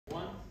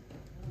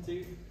2,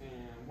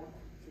 and 1,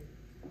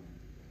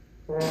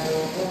 2.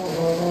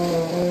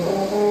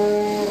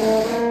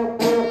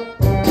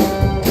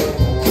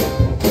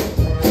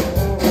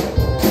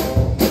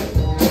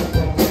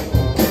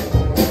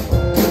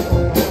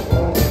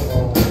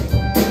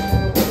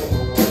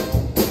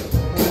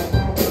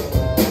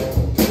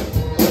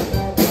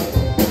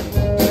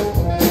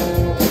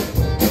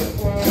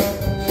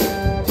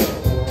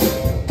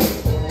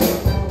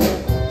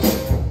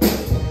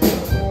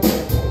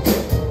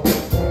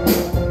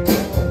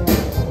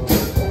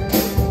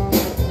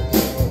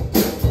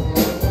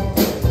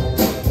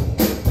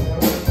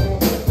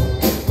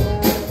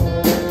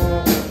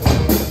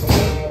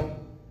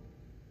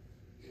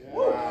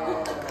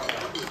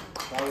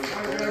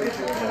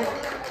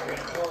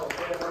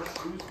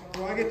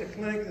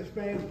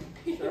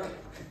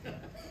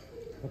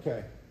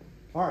 Okay.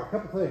 All right, a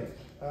couple things.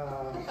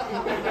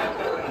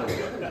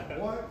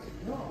 What?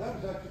 No, that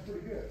was actually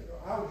pretty good.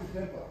 How was your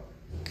tempo?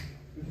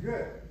 It was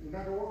good. We're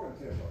not going to work on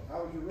tempo. How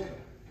was your rhythm?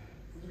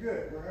 It was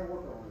good. We're going to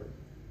work on rhythm.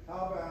 How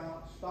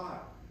about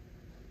style?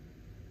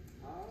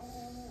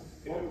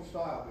 What would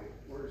style be?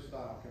 Where does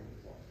style come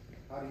from?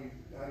 How do you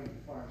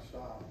define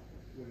style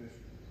with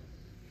instruments?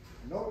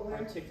 Note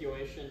length,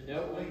 articulation,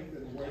 note length,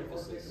 and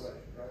emphasis.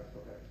 Right.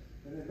 Okay.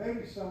 And then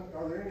maybe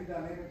are there any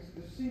dynamics?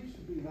 This seems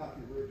to be not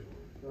the original.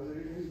 Are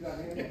there any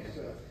dynamics?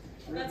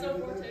 Mezzo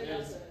forte,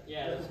 that's it.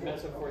 Yeah, that's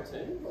mezzo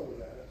forte. We'll go with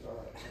that. That's all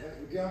right.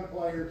 With young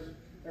players,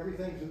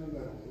 everything's in the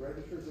middle. The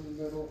register's in the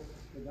middle,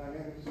 the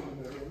dynamics in the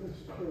middle, and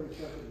this is clearly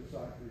something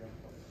designed for young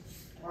players.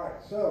 All right.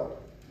 So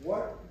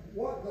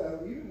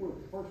even with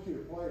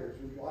first-year players,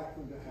 we'd like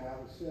them to have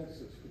a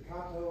sense of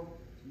staccato,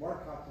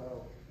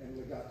 marcato, and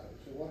legato.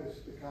 So what is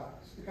staccato?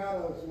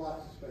 Staccato is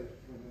lots of space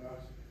between the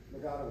notes.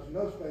 Legato is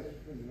no space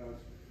between the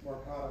notes.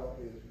 Marcato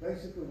is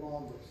basically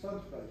long, but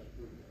some space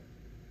between the notes.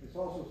 It's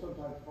also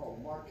sometimes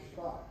called march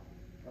style,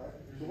 right?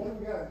 So what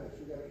do we got in this?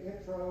 We got an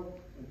intro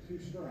and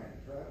 2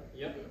 strains, right?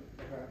 Yep.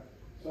 Okay.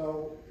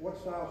 So what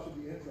style should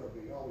the intro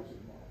be? Always in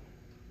march.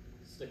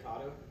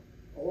 Staccato.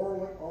 Or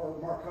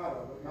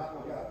marcato, but not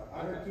legato.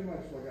 I heard too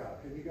much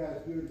legato. Can you guys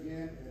do it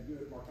again and do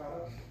it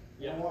marcato?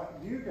 Yep. I want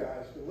you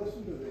guys to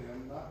listen to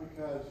them, not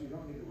because you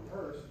don't need to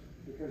rehearse,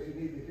 because you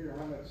need to hear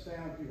how much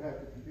sound you have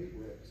to compete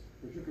with,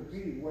 because you're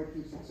competing way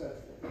too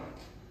successfully.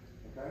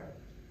 Okay?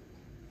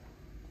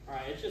 All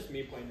right, it's just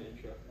me playing the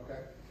intro. Okay.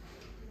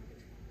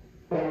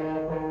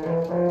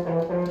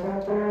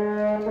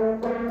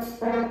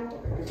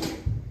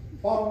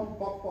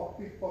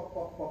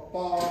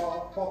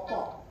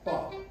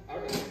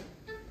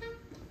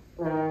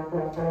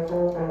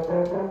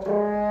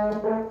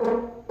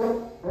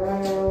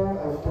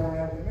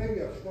 And maybe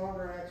a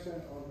stronger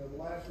accent on the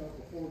last note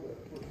before the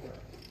first note.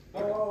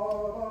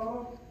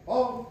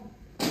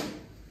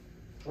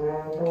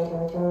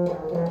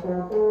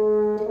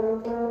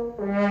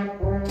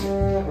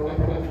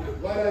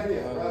 Right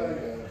idea.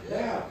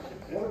 Now,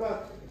 what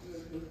about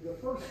the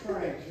first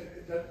string?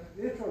 The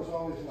intro is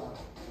always loud,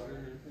 right?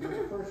 And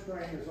the first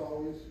string is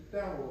always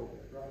down a little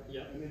bit, right?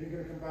 Yeah. And then you're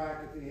going to come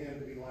back at the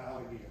end and be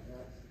loud again,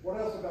 right? What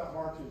else about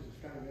marches is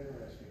kind of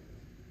interesting?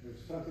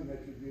 There's something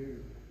that you do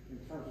in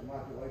terms of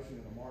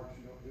modulation in a march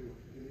you don't do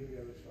in any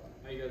other style.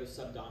 I go to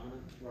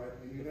subdominant. Right,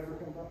 and you never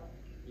come back.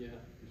 Yeah.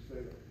 You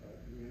stay there,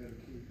 right? You end up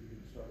keep, you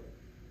can start it.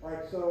 All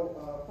right, so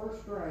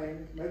first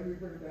string, maybe we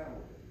bring it down a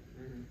little bit.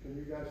 Can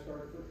you guys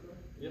start at first string?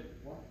 Yep.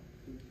 1,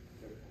 2,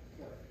 3,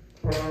 4.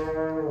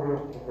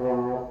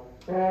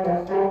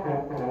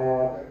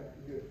 Okay,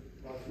 good.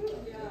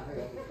 Yeah.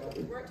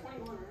 We're at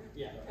 21, right?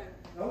 Yeah. Okay.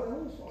 No, it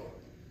was slow.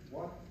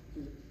 1,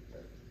 2,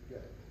 3,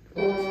 good.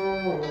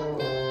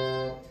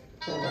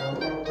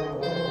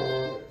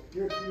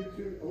 You're a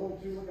little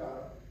too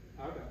legato.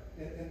 Okay.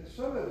 And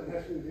some of it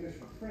has to do with the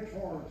instrument. French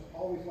horns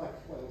always like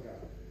to play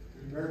legato.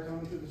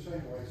 Baritones are the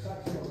same way.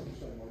 Saxophones are the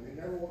same way. They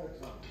never want to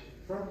tone.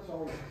 Trumpets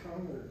always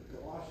tone their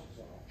galoshes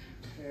off.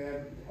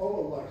 And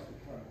Oboe likes to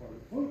tone quite a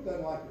bit. Flute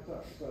doesn't like to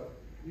tone. So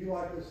you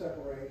like to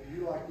separate.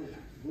 You like to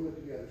glue it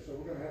together. So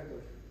we're going to have to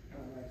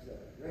kind of match that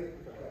up. Ready?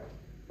 Okay.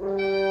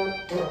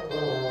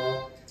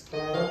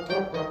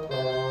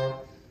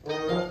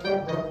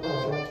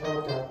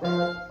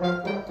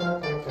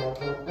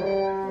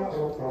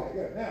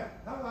 Good. Now,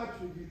 how loud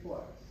should you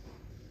play?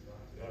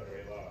 Not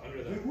very loud. Under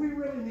Do the. we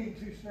really need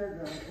 2 snare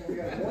drums when we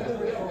got one of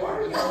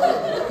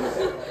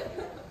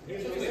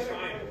Usually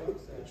trying.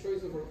 The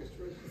choice of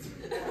orchestration.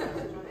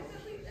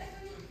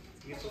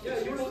 You're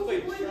supposed to play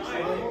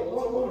trying.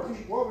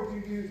 What would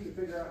you use to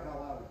figure out how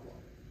loud to play?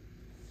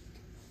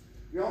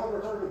 Y'all ever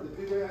heard of the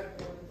duet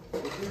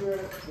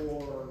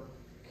for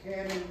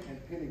cannon and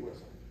penny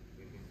whistle?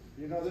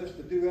 You know this,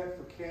 the duet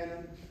for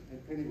cannon and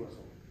penny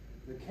whistle.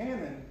 The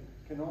cannon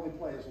can only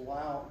play as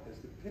loud as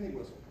the penny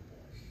whistle can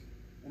play.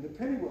 And the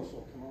penny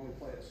whistle can only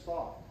play as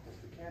soft as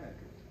the cannon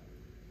can play.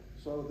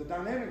 So the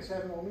dynamics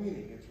have no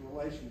meaning, it's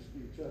relations to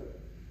each other.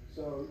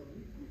 So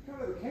you're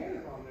kind of the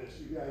canon on this,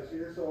 you guys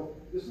here. So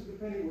this is the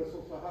penny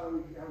whistle, so how do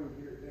we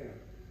hear it down?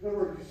 In other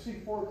words, you see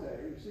forte,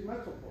 or you see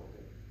mezzo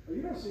forte. Well,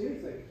 you don't see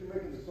anything, you're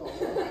making this all up.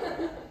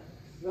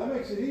 That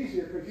makes it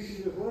easier because you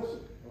can just listen.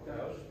 Okay,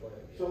 I was just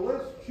playing. So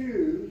let's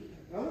choose.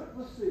 Now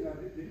let's see. Now,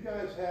 did you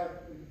guys have?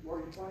 Are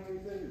you playing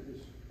anything or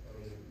just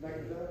make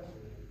it up?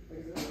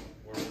 Make it up.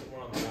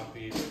 We're on the top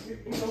beat. You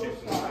know the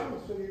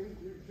style, so you're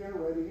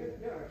generating it.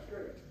 Yeah, that's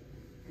great.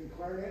 Can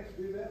clarinets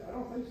do that? I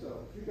don't think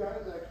so. You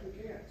guys actually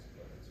can't.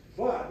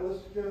 But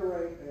let's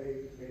generate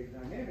a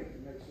dynamic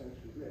that makes sense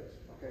with this.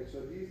 Okay, so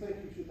do you think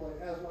you should play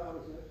as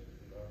loud as this?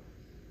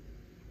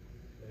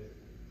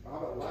 How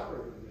about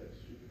louder than this?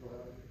 You can play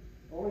louder.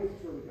 Only if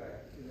it's really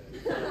bad.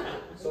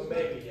 So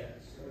maybe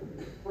yes.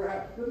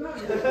 Perhaps, but not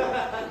in this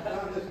case.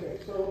 Not in this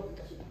case. So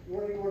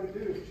what you want to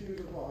do is choose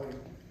a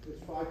volume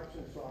that's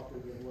 5% softer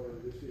than whatever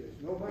this is.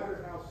 No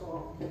matter how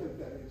soft you think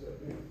that ends up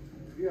being.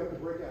 If you have to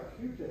break out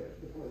Q-tips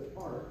to play the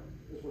part,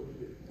 that's what you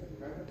do.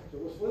 Okay? So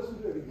let's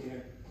listen to it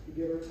again to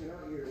get it in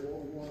our ear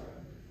what we want to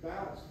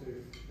balance to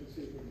and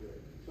see if we can do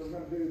it. So I'm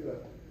going to do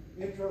the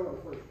intro and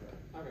the first track.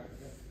 Okay.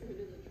 Can we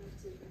do the drum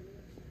set?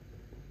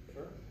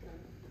 Sure. Okay.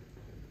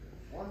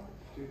 1,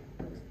 2,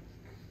 3.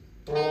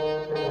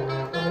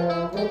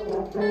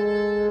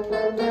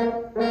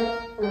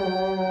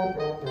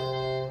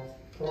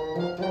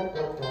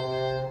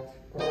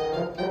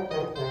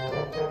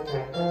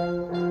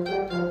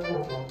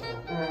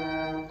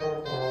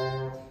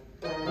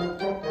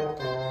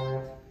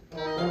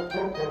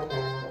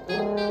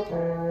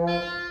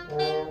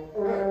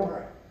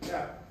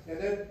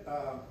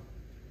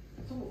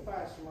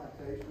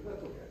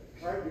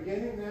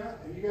 Beginning now,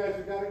 and you guys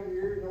have got it in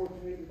your ear, you know what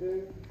you need to do?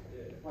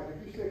 Yeah. Like if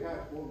you stick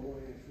out 1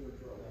 inch for a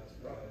drum. That's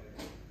right.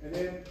 And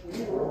then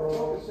we need a real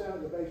focus sound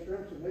of the bass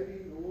drum, so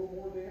maybe even a little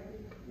more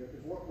damping.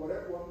 Because what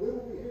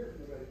little we hear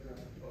from the bass drum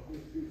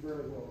needs to be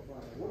very well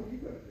defined. What are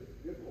you going to do?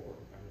 Good Lord.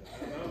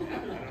 I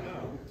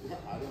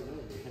don't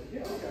know.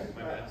 Yeah, okay.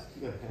 My best.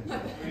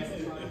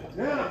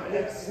 Now,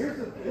 here's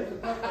the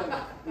tough thing.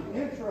 The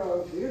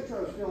intro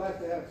still has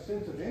to have a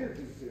sense of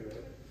energy to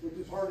it,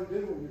 which is hard to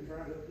do when you're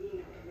trying to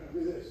do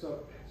this.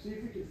 So see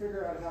if you can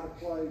figure out how to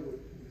play with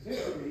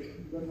intensity,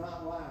 but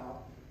not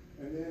loud,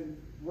 and then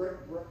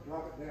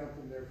drop it down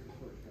from there for the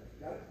first time.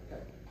 Got it?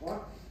 Okay. 1,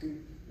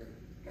 2, 3,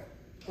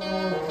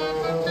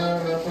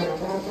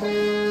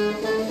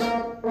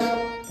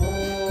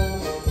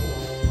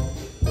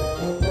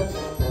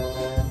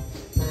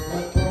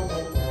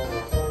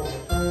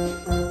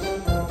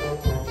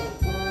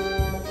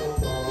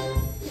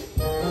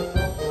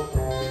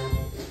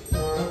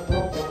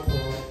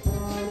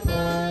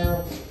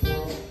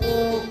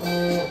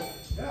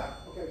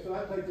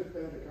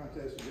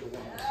 contest and get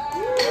a 1.